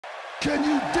Can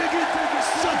you dig it,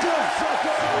 sucker?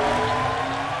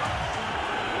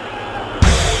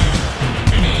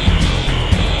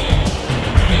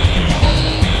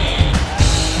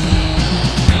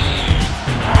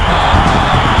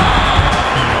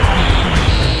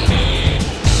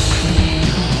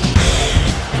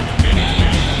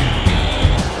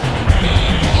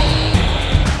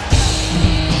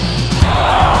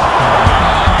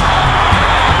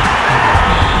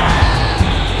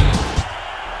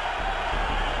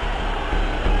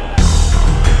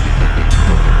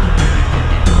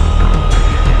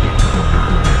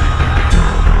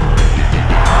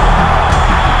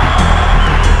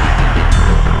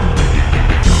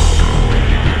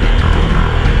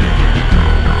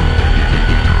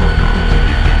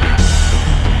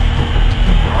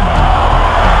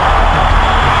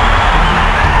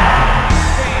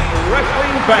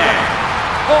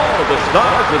 All of the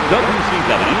stars of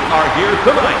WCW are here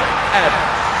tonight at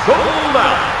Sold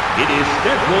Out. It is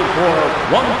scheduled for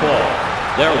one fall.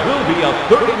 There will be a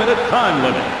 30-minute time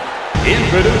limit.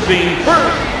 Introducing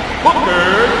first,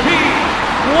 Booker T.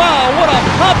 Wow, what a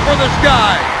pop for this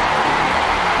guy!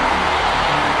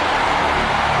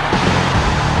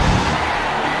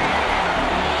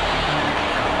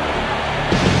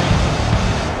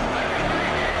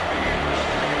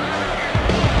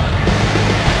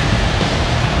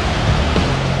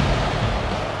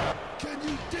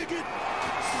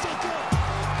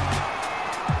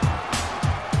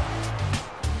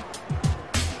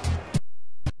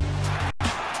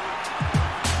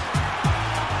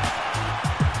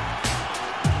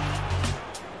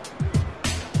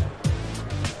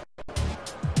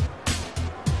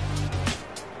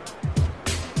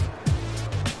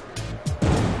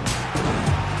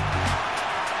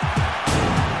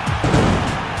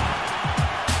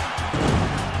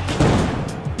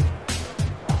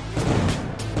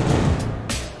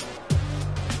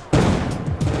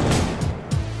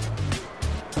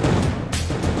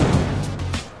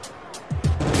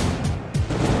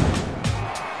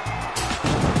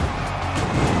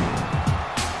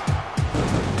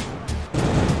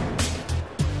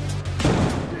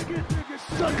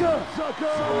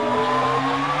 Sucker!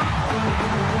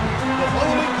 The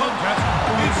following contest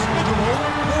is scheduled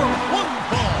for one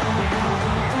fall.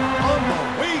 On the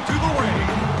way to the ring,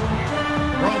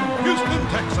 from Houston,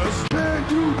 Texas, Can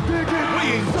you dig it,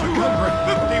 weighing sucker?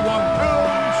 251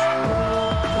 pounds,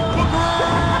 Booker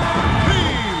T.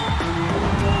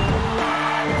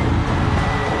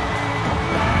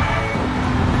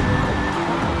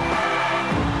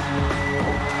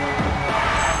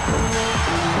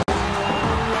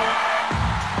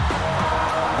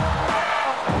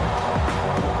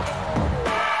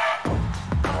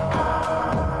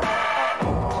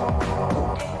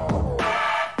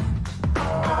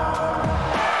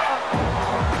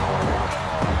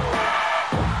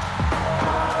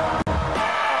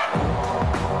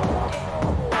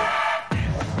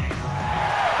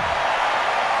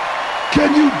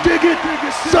 Can you dig it,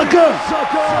 sucker?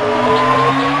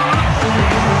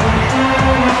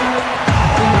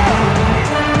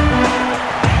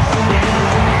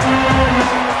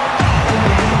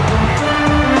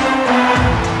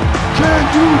 Can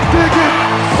you dig it,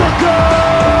 sucker?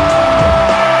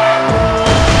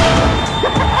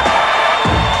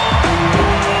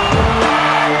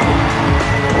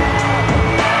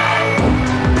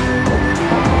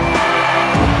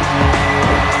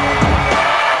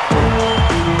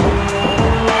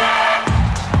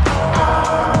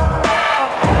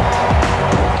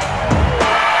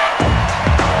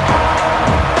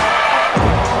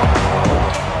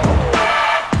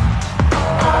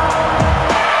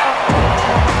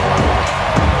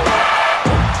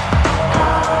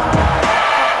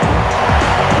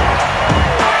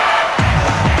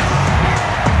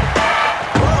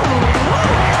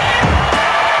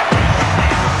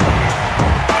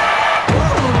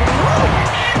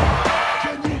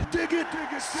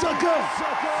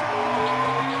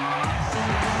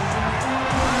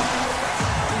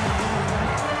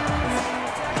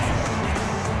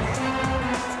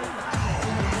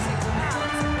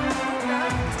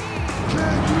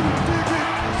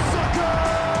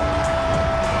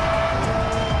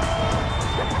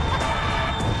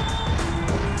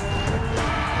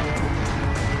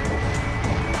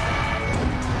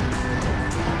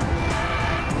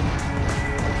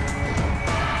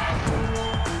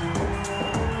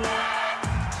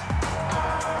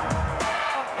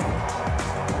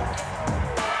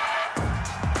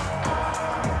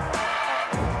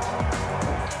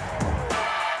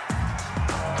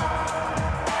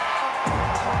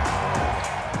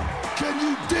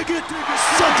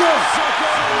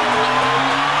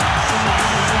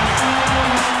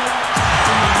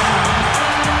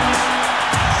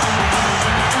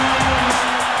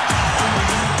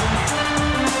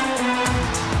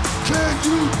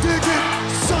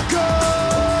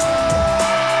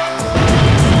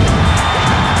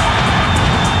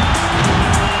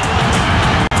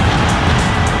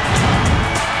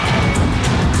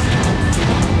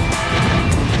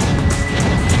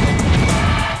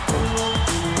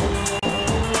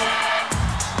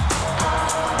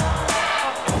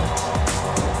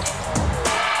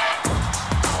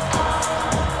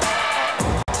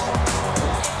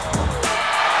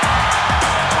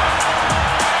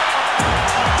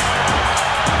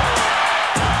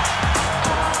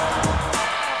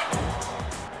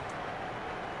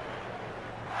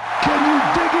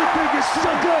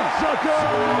 Sucker! Sucker!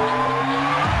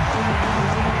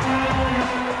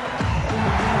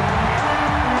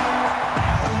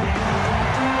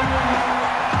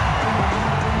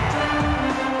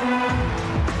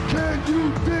 Can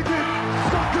you dig it,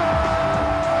 sucker?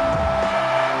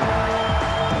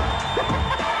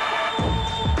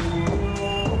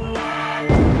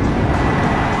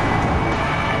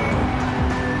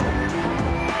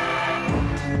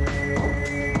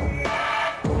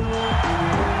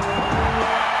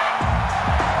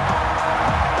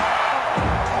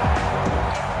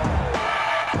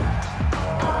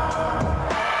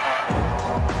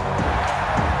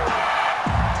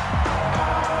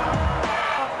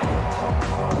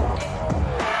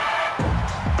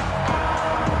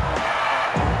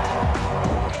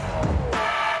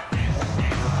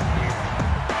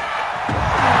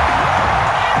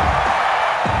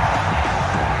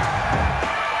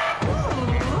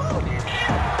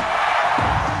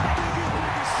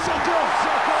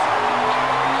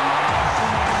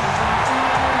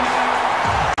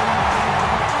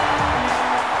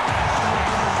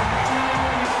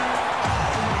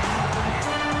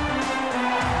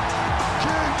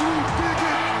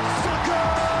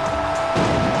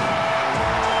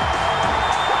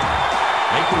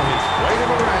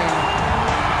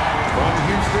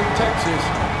 Texas,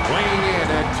 weighing in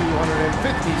at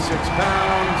 256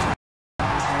 pounds,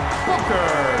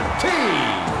 Booker T.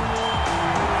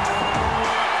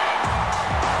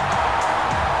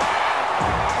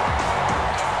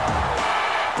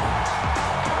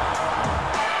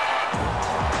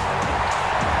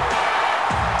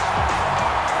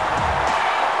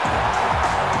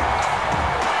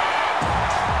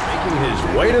 Making his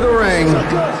way to the ring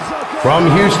from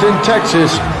Houston,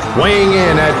 Texas, weighing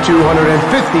in at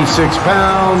 256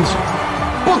 pounds,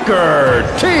 Booker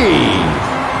T.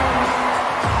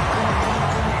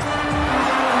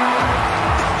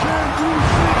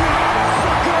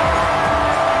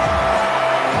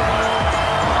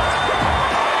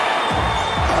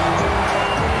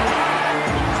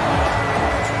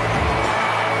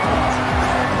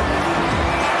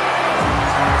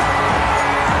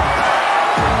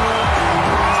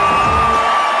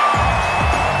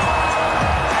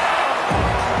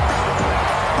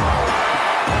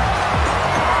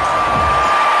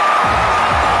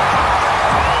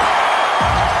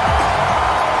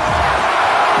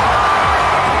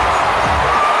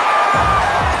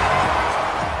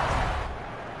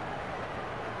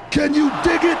 Can you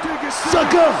dig it,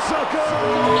 sucker?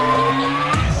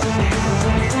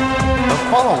 The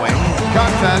following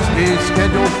contest is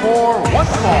scheduled for one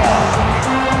fall.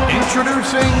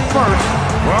 Introducing first,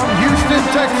 from Houston,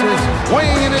 Texas,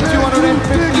 weighing in at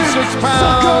 256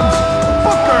 pounds,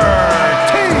 Booker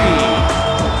T.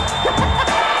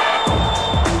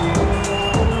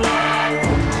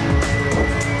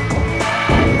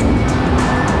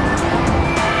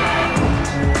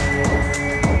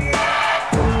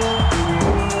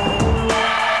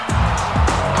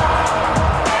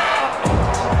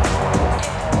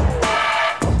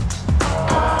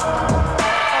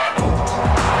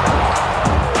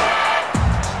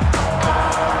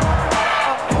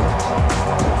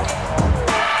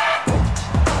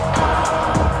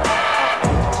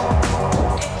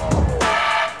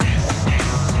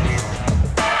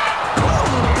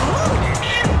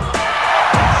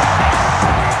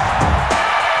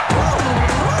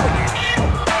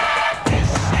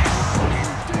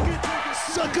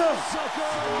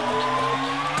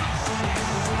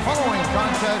 Following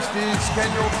contest is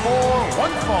scheduled for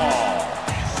one fall.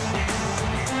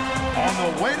 On the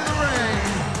way to the ring,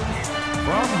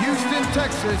 from Houston,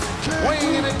 Texas,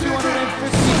 weighing in at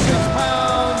 256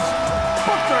 pounds,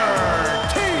 Booker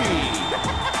T.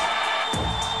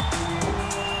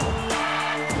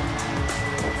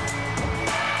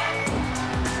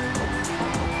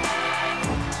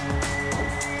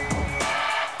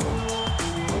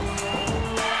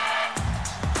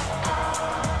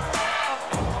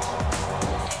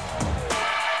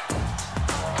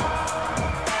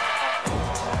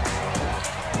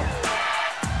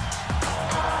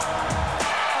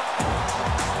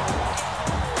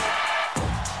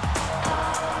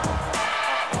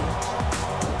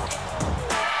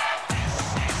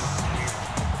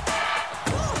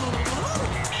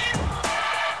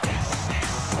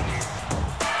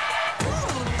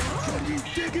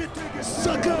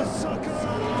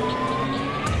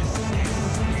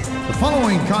 The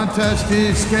following contest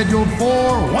is scheduled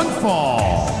for one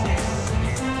fall.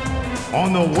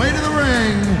 On the way to the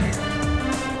ring,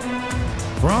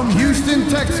 from Houston,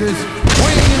 Texas,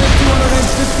 weighing in at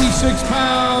 256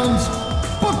 pounds,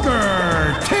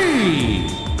 Booker T.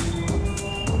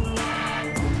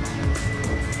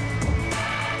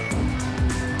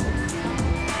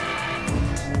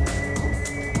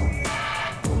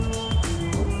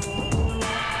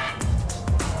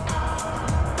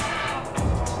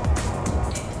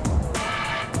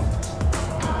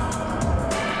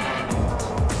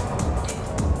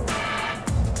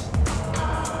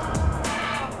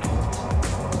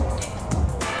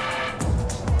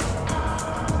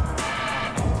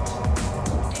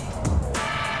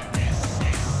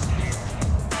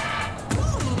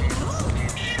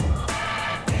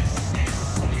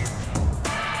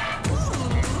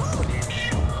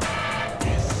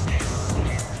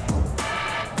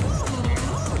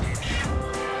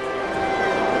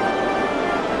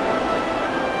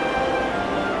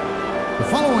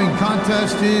 following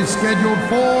contest is scheduled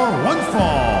for one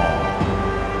fall.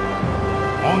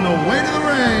 On the way to the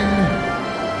ring,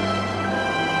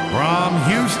 from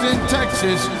Houston,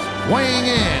 Texas, weighing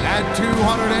in at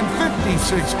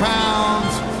 256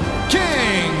 pounds,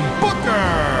 King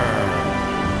Booker.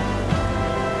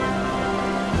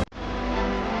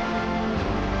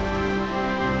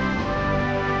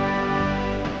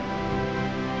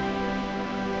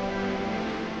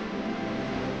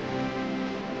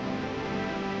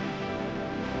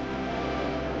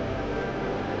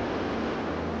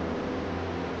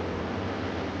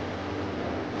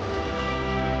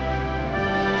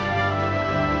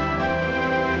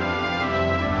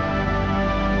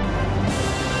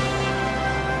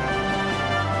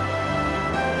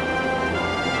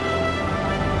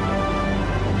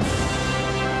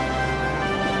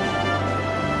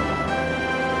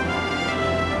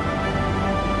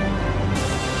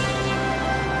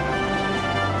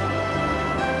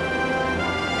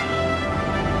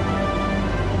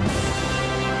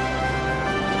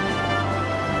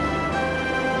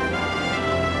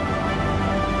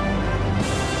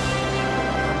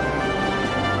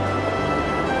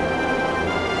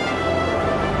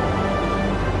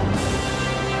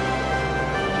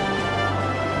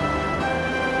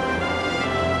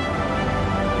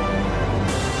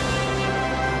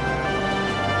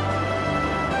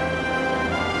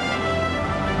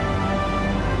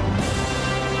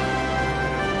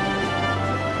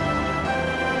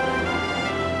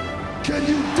 Can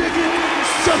you dig it,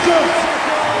 sucker?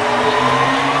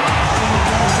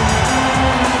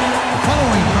 The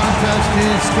following contest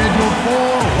is scheduled for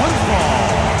one fall.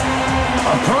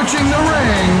 Approaching the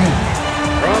ring,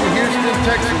 from Houston,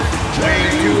 Texas,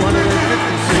 weighing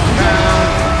 256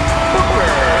 pounds,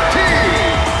 Booker T.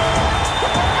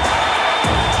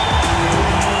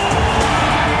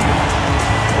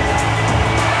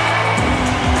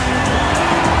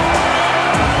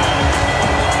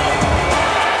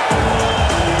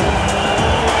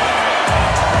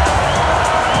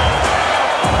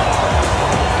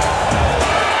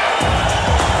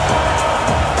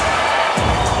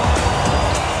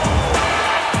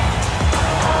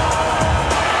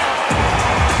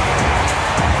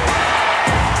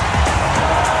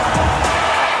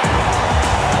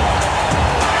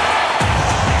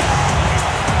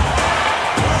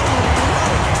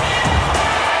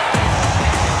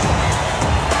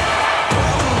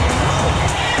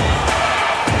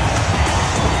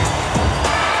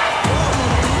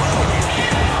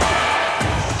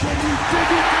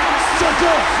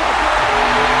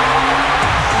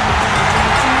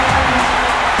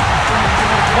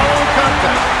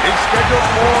 Scheduled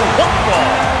for one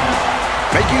fall.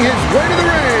 Making his way to the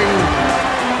ring,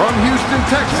 from Houston,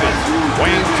 Texas,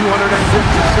 weighing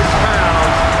 256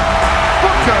 pounds,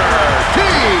 Booker T.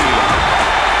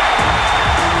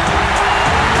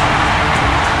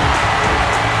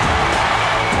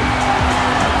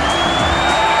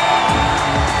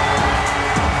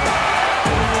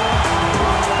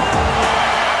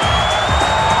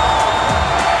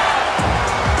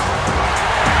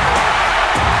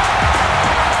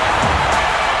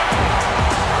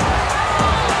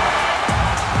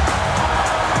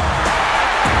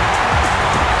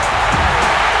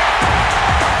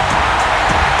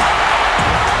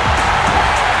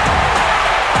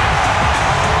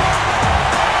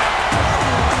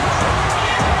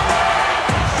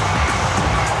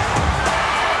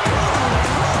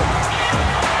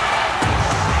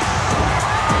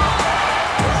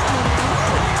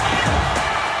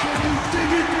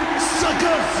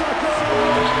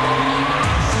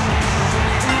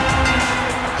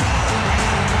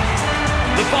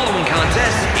 The following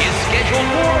contest is scheduled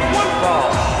for one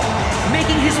fall.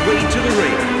 Making his way to the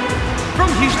ring, from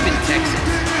Houston, Texas,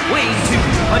 weighing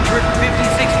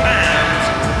 256 pounds,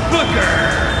 Booker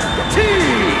T.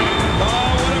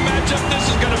 Oh, what a matchup this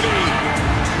is going to be.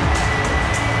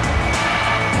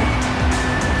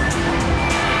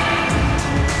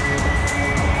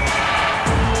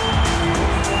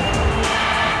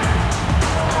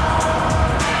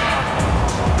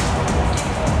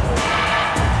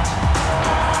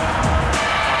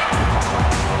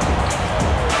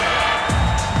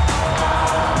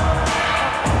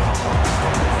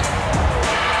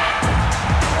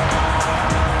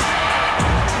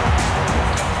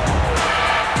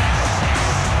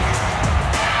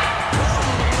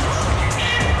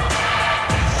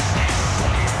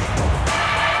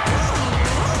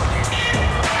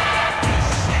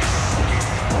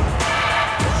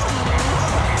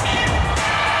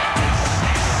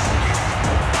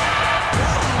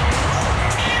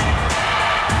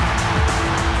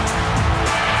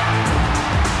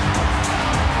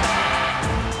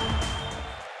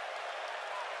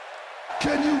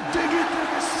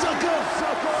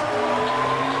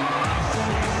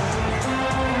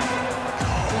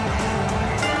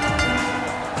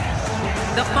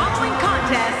 The following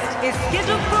contest is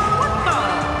scheduled for one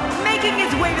fall, making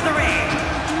his way to the ring.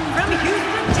 From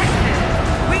Houston, Texas,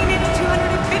 weighing in at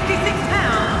 256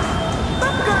 pounds,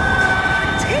 Booker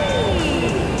T.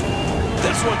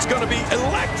 This one's going to be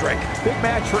electric. Big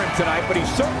match for him tonight, but he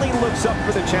certainly looks up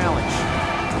for the challenge.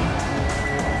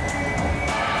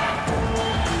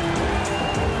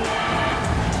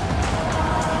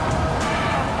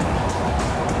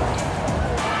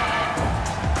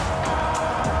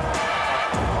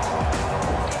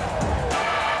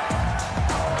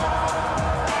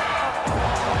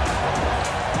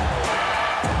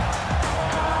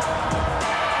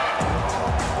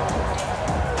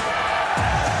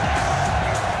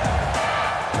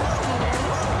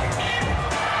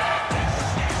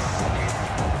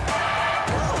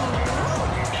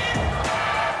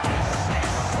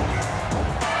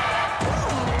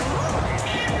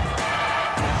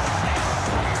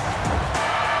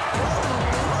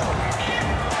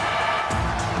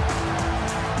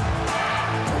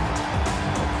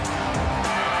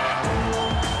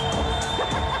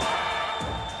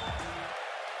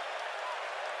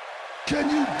 Can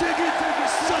you dig it,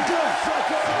 sucker?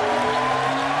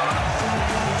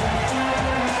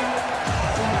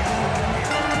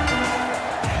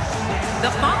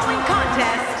 The following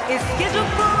contest is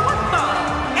scheduled for one fall,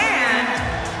 and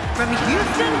from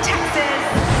Houston, Texas,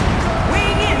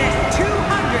 weighing in at 256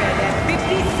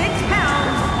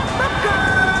 pounds, Booker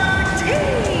T.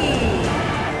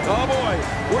 Oh boy,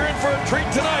 we're in for a treat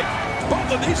tonight.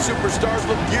 Both of these superstars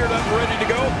look geared up and ready to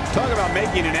go. Talk about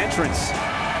making an entrance.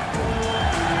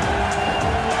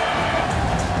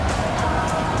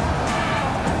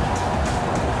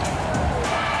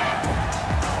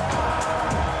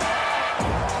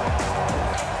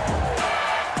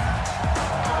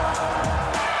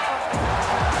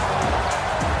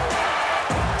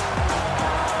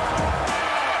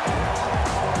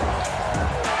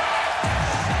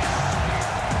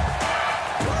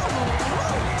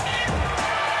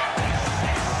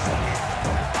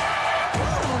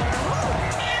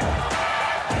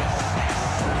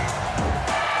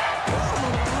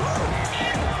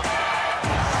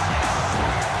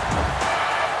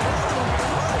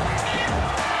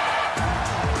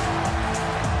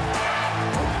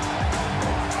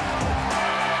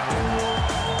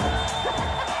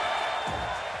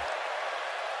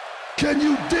 Can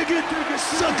you dig it,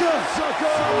 sucker?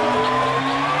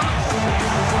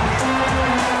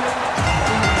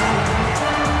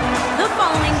 The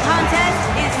following contest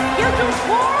is scheduled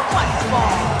for one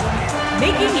fall,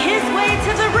 making his way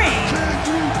to the ring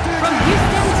from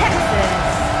Houston, Texas,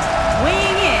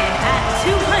 weighing in at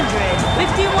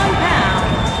 251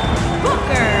 pounds,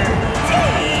 Booker T.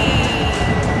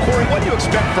 Corey, what do you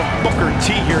expect from Booker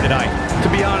T here tonight? To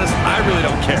be honest, I really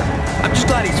don't care. I'm just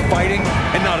glad he's fighting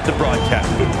and not at the broadcast.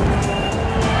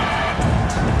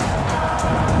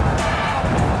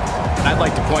 I'd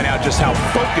like to point out just how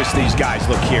focused these guys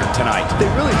look here tonight. They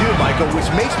really do, Michael, which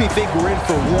makes me think we're in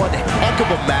for one heck of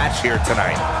a match here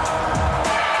tonight.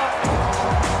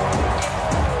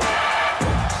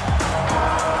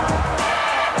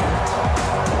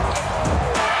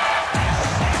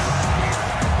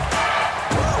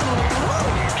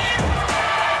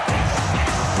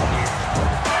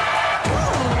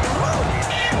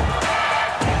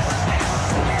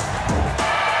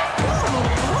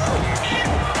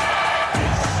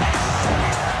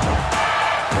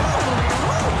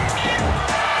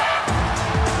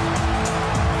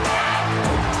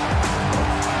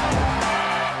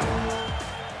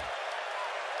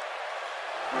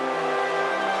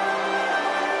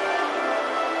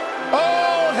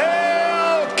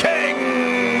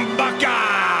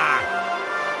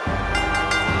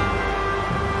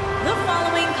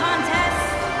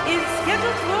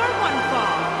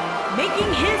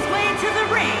 Making his way to the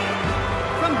ring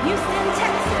from Houston,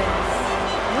 Texas,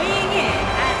 weighing in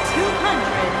at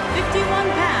 251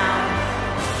 pounds,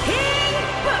 King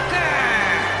Booker.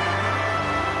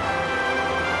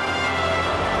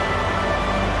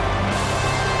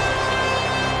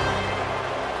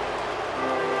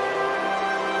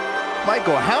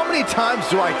 Michael, how many times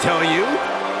do I tell you?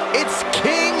 It's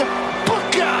King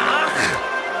Booker!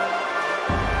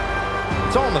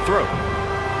 It's all in the throat.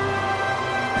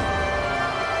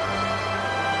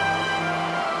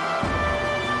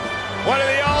 One of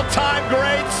the all-time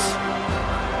greats,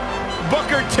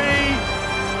 Booker T,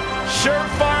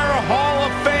 surefire Hall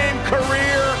of Fame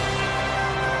career.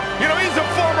 You know, he's a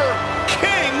former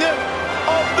king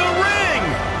of the ring.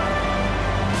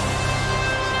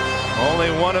 Only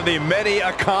one of the many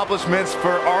accomplishments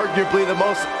for arguably the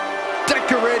most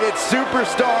decorated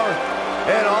superstar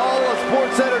in all of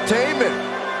sports entertainment.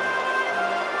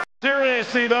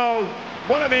 legacy, though,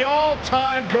 one of the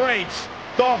all-time greats,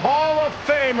 the Hall of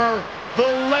Famer, the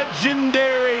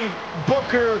legendary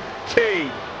Booker T.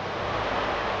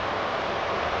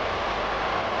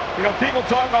 You know, people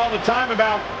talk all the time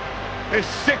about his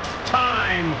 6th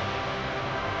time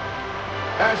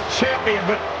as champion,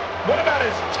 but what about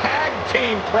his tag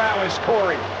team prowess,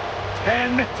 Corey?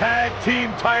 10 tag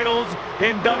team titles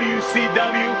in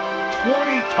WCW,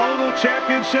 20 total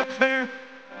championships there.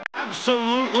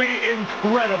 Absolutely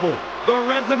incredible. The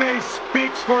resume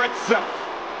speaks for itself.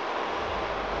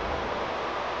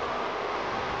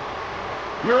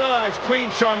 You realize Queen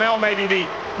Charmel may be the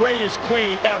greatest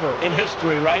queen ever in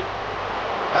history, right?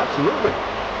 Absolutely.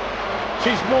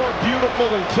 She's more beautiful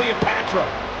than Cleopatra.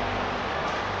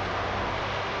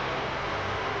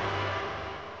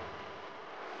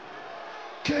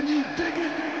 Can you dig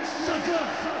it, sucker?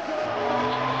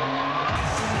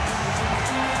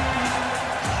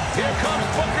 Here comes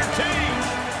Booker T.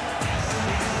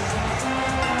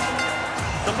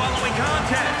 The following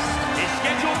contest is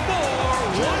scheduled for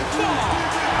one fall.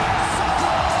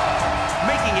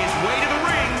 Making his way to the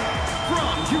ring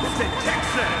from Houston,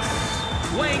 Texas.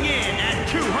 Weighing in at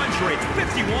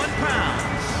 251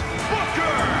 pounds,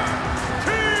 Booker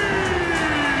T.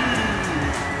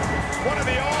 One of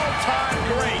the all-time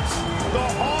greats, the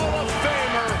Hall of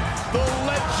Famer, the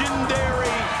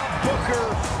legendary Booker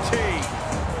T.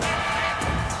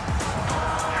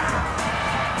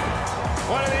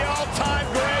 One of the all-time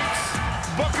greats,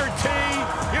 Booker T.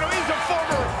 You know, he's a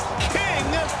former king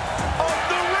of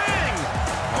the ring.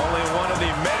 Only one of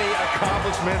the many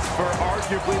accomplishments for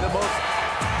arguably the most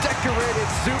decorated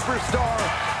superstar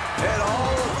in all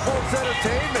of sports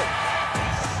entertainment.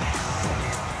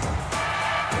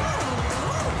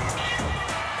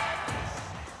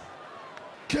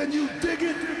 Can you dig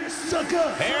it,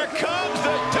 sucker? Here comes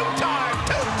the two-time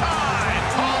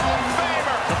Hall of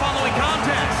Famer. The following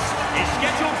contest is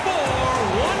scheduled for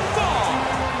one fall.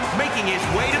 Making his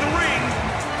way to the ring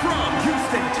from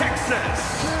Houston,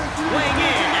 Texas. Weighing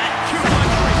in at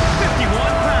 251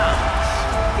 pounds,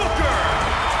 Booker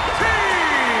T.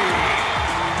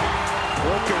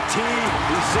 Booker T,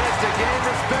 he says to gain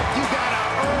respect, you gotta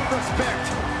earn respect.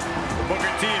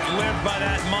 Booker T has lived by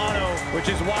that motto, which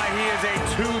is why he is a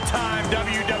 2-time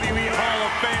WWE Hall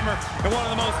of Famer and one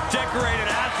of the most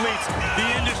decorated athletes the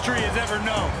industry has ever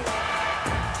known.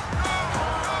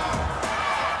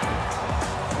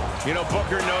 You know,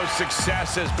 Booker knows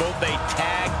success as both a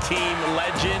tag team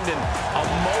legend and a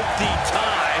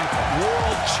multi-time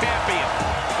world champion.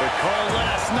 But Cole, let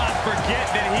us not forget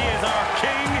that he is our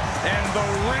king, and the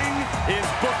ring is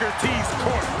Booker T's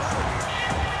court.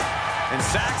 And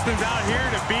Saxton's out here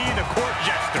to be the court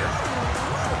jester.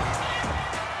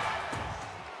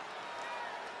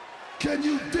 Can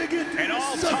you dig it, An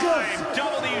sucker? all-time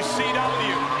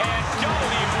WCW and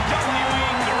WWE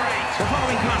great. The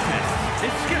following contest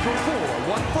is scheduled for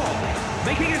one fall.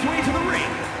 Making his way to the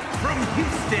ring from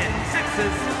Houston,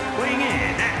 Texas. Weighing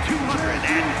in at 251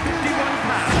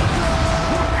 pounds,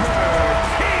 Booker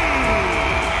T.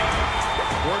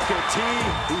 Booker T,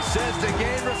 he says to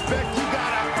gain respect, you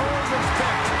gotta earn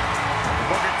respect.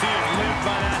 Booker T has lived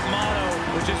by that motto,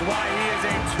 which is why he is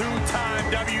a 2-time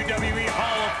WWE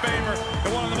Hall of Famer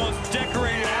and one of the most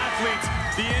decorated athletes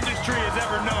the industry has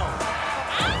ever known.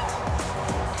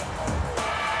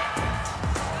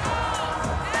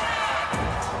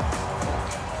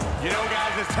 You know,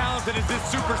 guys, as talented as this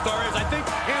superstar is, I think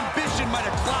ambition might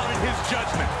have clouded his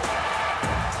judgment.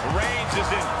 Reigns is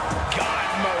in God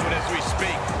mode as we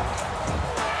speak.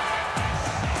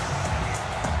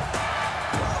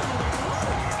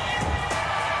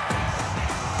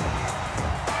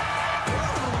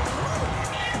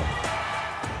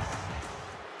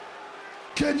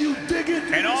 Can you dig it,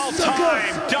 An all-time sucker?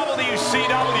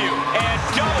 WCW and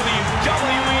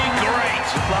WWE great.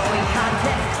 The following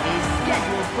contest is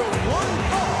scheduled for one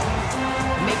fall.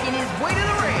 Making his way to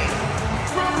the ring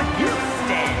from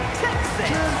Houston,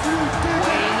 Texas.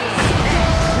 Weighing in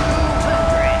at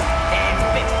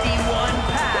 251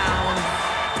 pounds,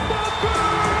 Booker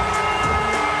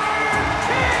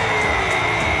T.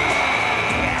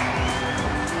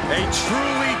 A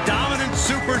truly dominant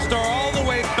superstar all the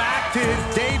way back to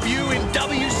his debut in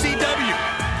WCW.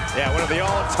 Yeah, one of the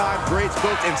all-time greats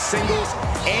both in singles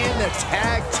and the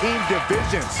tag team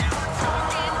divisions.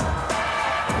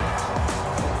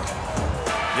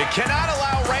 You cannot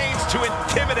allow Reigns to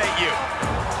intimidate you.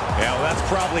 Yeah, well, that's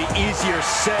probably easier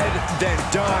said than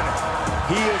done.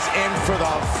 He is in for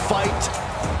the fight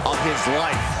of his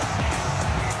life.